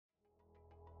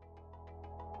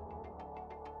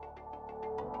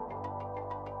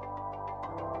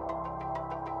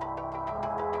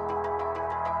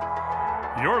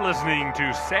You're listening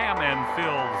to Sam and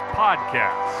Phil's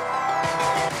podcast.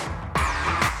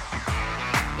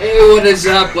 Hey, what is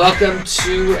up? Welcome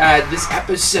to this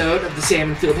episode of the Sam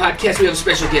and Phil podcast. We have a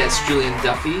special guest, Julian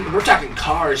Duffy. We're talking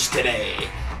cars today.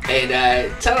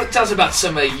 And tell us about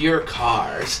some of your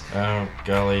cars. Oh,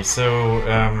 golly. So,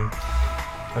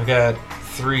 I've got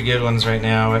three good ones right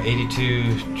now. An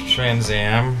 82 Trans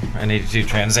Am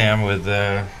with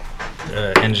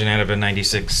engine out of a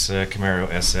 96 Camaro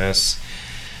SS.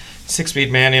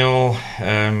 6-speed manual,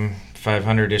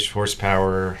 500-ish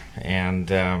horsepower, and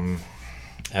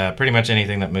pretty much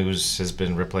anything that moves has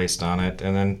been replaced on it.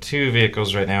 And then two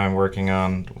vehicles right now I'm working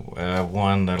on.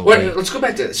 One that'll Let's go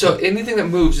back to that. So anything that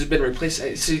moves has been replaced.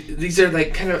 So these are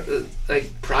like kind of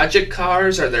like project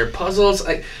cars? Are there puzzles?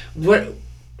 Like what?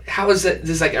 How is that?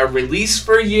 This like a release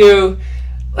for you?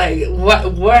 Like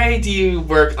what? Why do you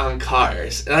work on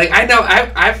cars? Like I know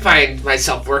I find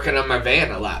myself working on my van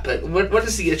a lot, but what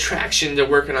is the attraction to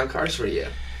working on cars for you?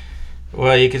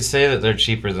 Well, you could say that they're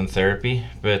cheaper than therapy,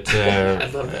 but I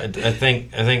love that. I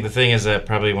think the thing is that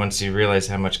probably once you realize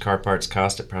how much car parts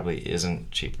cost, it probably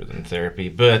isn't cheaper than therapy.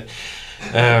 But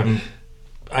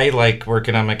I like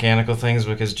working on mechanical things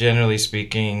because generally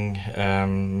speaking,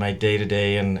 my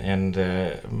day-to-day and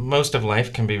most of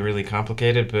life can be really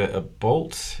complicated, but a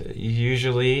bolt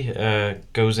usually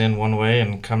goes in one way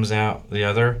and comes out the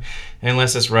other,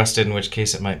 unless it's rusted, in which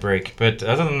case it might break. But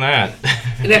other than that...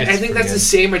 And I think that's the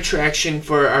same attraction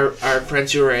for our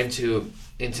friends who are into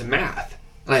math.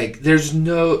 Like, there's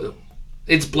no...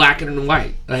 It's black and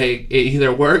white. Like, it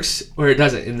either works or it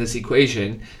doesn't in this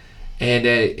equation.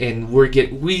 And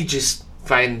we just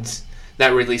find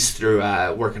that release through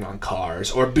working on cars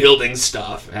or building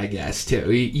stuff, I guess,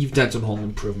 too. You've done some home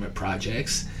improvement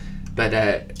projects,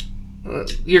 but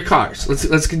your cars.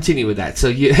 Let's continue with that.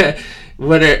 So,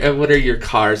 what are your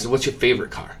cars, and what's your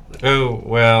favorite car? Oh,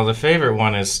 well, the favorite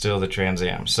one is still the Trans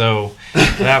Am. So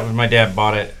my dad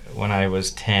bought it when I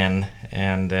was 10,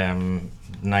 and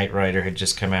Knight Rider had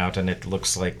just come out, and it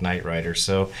looks like Knight Rider.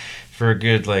 So for a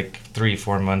good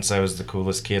 3-4 months, I was the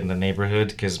coolest kid in the neighborhood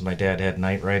because my dad had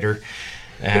Knight Rider.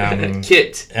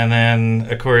 Kit. And then,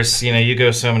 of course, you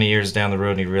go so many years down the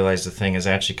road and you realize the thing is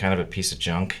actually kind of a piece of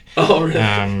junk. Oh,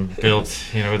 really? Built,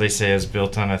 what they say is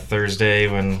built on a Thursday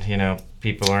when,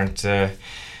 people aren't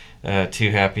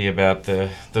too happy about the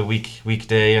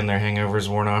weekday and their hangover's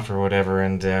worn off or whatever.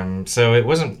 And so it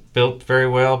wasn't built very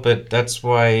well, but that's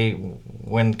why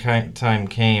when time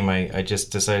came, I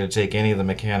just decided to take any of the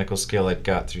mechanical skill I'd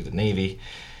got through the Navy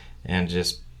and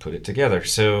just put it together.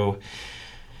 So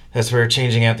that's where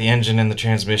changing out the engine and the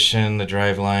transmission, the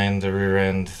driveline, the rear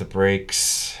end, the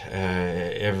brakes,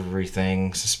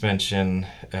 everything, suspension,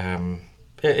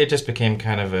 it just became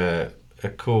kind of a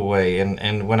cool way.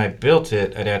 And when I built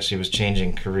it, I actually was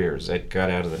changing careers. I got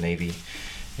out of the Navy,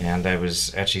 and I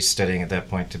was actually studying at that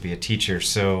point to be a teacher.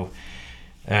 So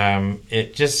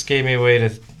it just gave me a way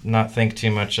to not think too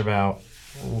much about,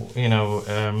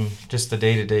 just the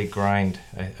day-to-day grind,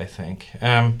 I think.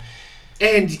 And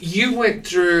you went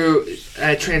through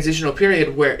a transitional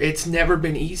period where it's never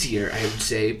been easier, I would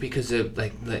say, because of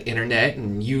the internet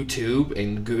and YouTube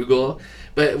and Google.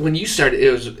 But when you started,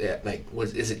 it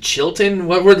was is it Chilton?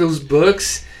 What were those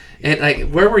books?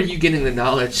 And where were you getting the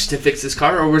knowledge to fix this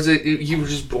car, or was it you were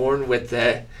just born with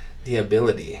the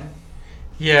ability?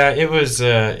 Yeah, it was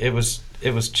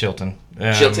Chilton.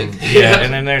 Chilton. Yeah,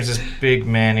 and then there's this big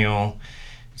manual.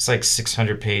 It's like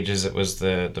 600 pages. It was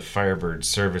the Firebird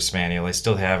service manual. I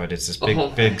still have it. It's this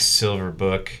big silver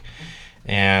book.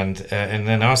 And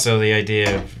then also the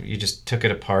idea of you just took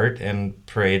it apart and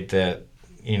prayed that,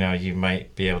 you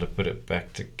might be able to put it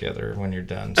back together when you're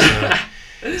done.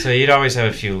 So you'd always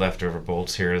have a few leftover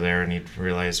bolts here or there, and you'd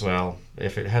realize, well,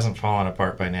 if it hasn't fallen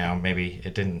apart by now, maybe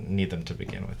it didn't need them to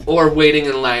begin with. Or waiting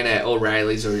in line at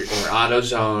O'Reilly's or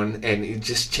AutoZone and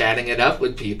just chatting it up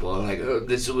with people. Oh,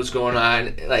 this is what's going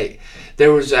on.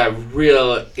 There was a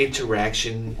real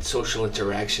social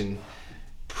interaction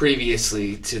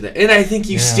previously to that. And I think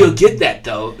you still get that,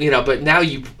 though. But now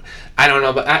I don't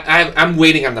know, but I'm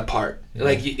waiting on the part. Yeah.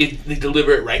 They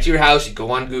deliver it right to your house. You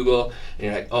go on Google, and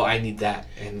you're like, oh, I need that.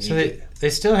 And so they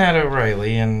still had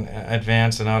O'Reilly and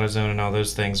Advance and AutoZone and all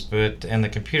those things, and the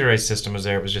computerized system was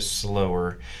there. It was just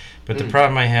slower. But the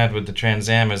problem I had with the Trans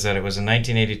Am is that it was a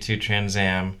 1982 Trans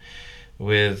Am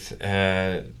with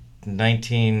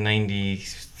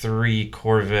 1993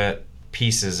 Corvette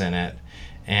pieces in it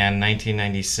and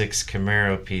 1996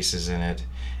 Camaro pieces in it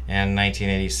and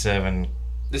 1987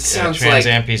 This sounds Trans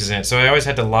Am pieces in it. So I always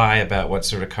had to lie about what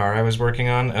sort of car I was working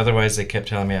on. Otherwise, they kept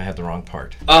telling me I had the wrong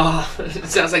part. Oh, it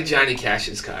sounds like Johnny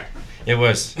Cash's car. It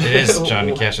was. It is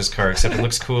Johnny Cash's car, except it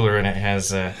looks cooler and it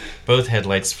has both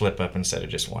headlights flip up instead of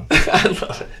just one. I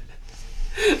love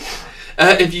it.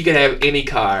 If you could have any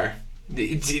car, do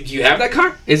you have that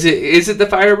car? Is it the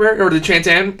Firebird or the Trans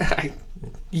Am?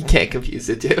 You can't confuse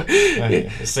the two.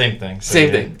 Same thing. So,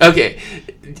 Same thing. Okay.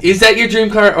 Is that your dream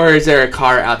car, or is there a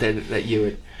car out there that you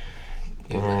would...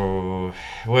 Oh,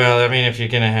 well, I mean, if you're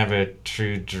going to have a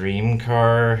true dream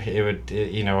car,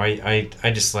 I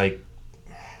just like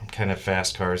kind of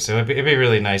fast cars. So it'd be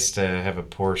really nice to have a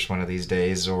Porsche one of these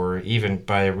days, or even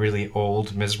buy a really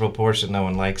old, miserable Porsche that no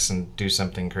one likes and do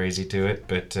something crazy to it.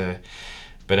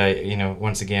 But I,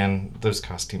 once again, those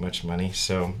cost too much money.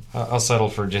 So I'll settle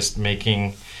for just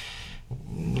making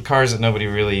cars that nobody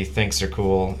really thinks are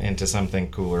cool into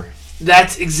something cooler.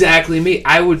 That's exactly me.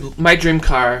 My dream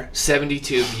car,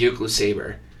 72 Buick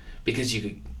LeSabre, because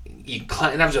you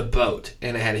climb, and that was a boat,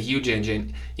 and it had a huge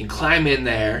engine. You can climb in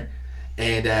there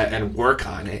and work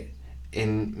on it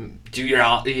and do your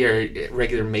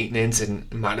regular maintenance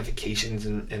and modifications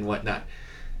and whatnot.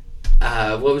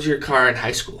 What was your car in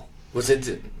high school? Was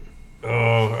it?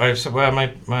 I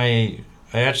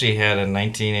actually had a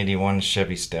 1981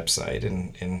 Chevy Stepside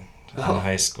in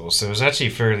high school, so it was actually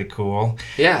fairly cool.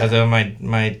 Yeah. Although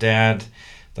my dad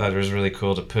thought it was really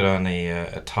cool to put on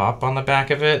a top on the back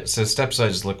of it. So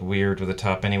Stepsides look weird with a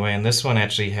top anyway, and this one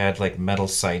actually had like metal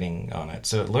siding on it,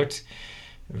 so it looked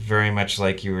very much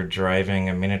like you were driving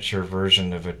a miniature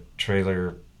version of a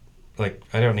trailer. Like,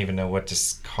 I don't even know what to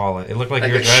call it. It looked like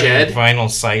you were driving shed? Vinyl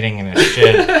siding in a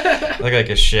shed. It looked like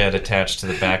a shed attached to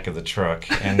the back of the truck.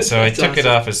 And so I took it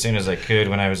off as soon as I could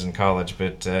when I was in college.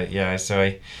 But so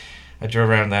I drove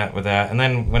around with that. And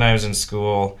then when I was in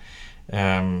school, we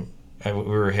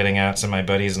were heading out, some of my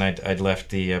buddies, and I'd left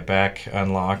the back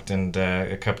unlocked, and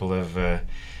a couple of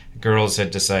girls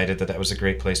had decided that was a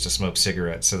great place to smoke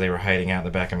cigarettes. So they were hiding out in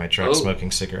the back of my truck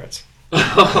smoking cigarettes.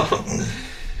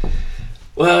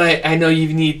 Well, I know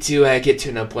you need to get to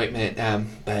an appointment,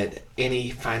 but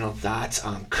any final thoughts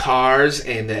on cars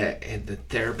and the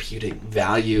therapeutic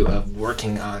value of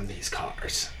working on these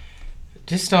cars?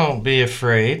 Just don't be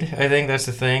afraid. I think that's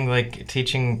the thing. Like,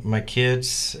 teaching my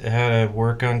kids how to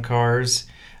work on cars,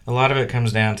 a lot of it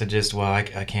comes down to just, well,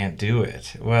 I can't do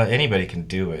it. Well, anybody can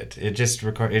do it. I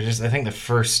think the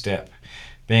first step,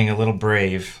 being a little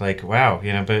brave, like, wow,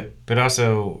 but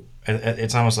also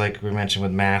it's almost like we mentioned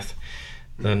with math.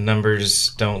 The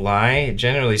numbers don't lie.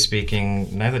 Generally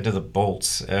speaking, neither do the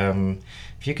bolts.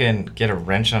 If you can get a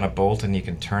wrench on a bolt and you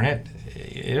can turn it,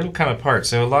 it'll come apart.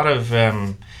 So a lot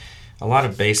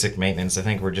of basic maintenance, I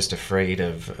think we're just afraid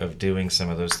of doing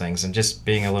some of those things, and just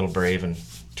being a little brave and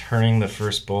turning the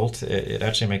first bolt, it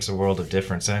actually makes a world of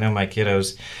difference. And I know my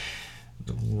kiddos,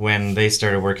 when they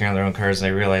started working on their own cars, they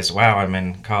realized, wow, I'm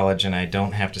in college and I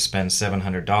don't have to spend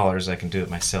 $700. I can do it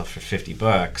myself for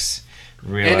 $50.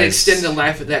 And extend the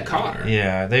life of that car.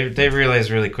 Yeah, they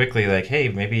realized really quickly, like, hey,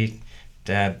 maybe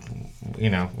Dad,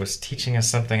 was teaching us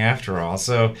something after all.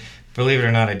 So, believe it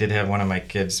or not, I did have one of my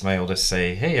kids, my oldest,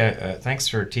 say, hey, thanks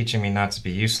for teaching me not to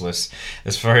be useless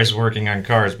as far as working on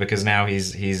cars, because now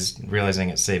he's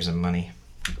realizing it saves him money.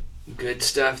 Good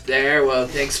stuff there. Well,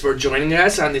 thanks for joining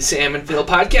us on the Sam and Phil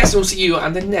podcast. We'll see you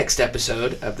on the next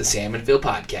episode of the Sam and Phil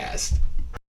podcast.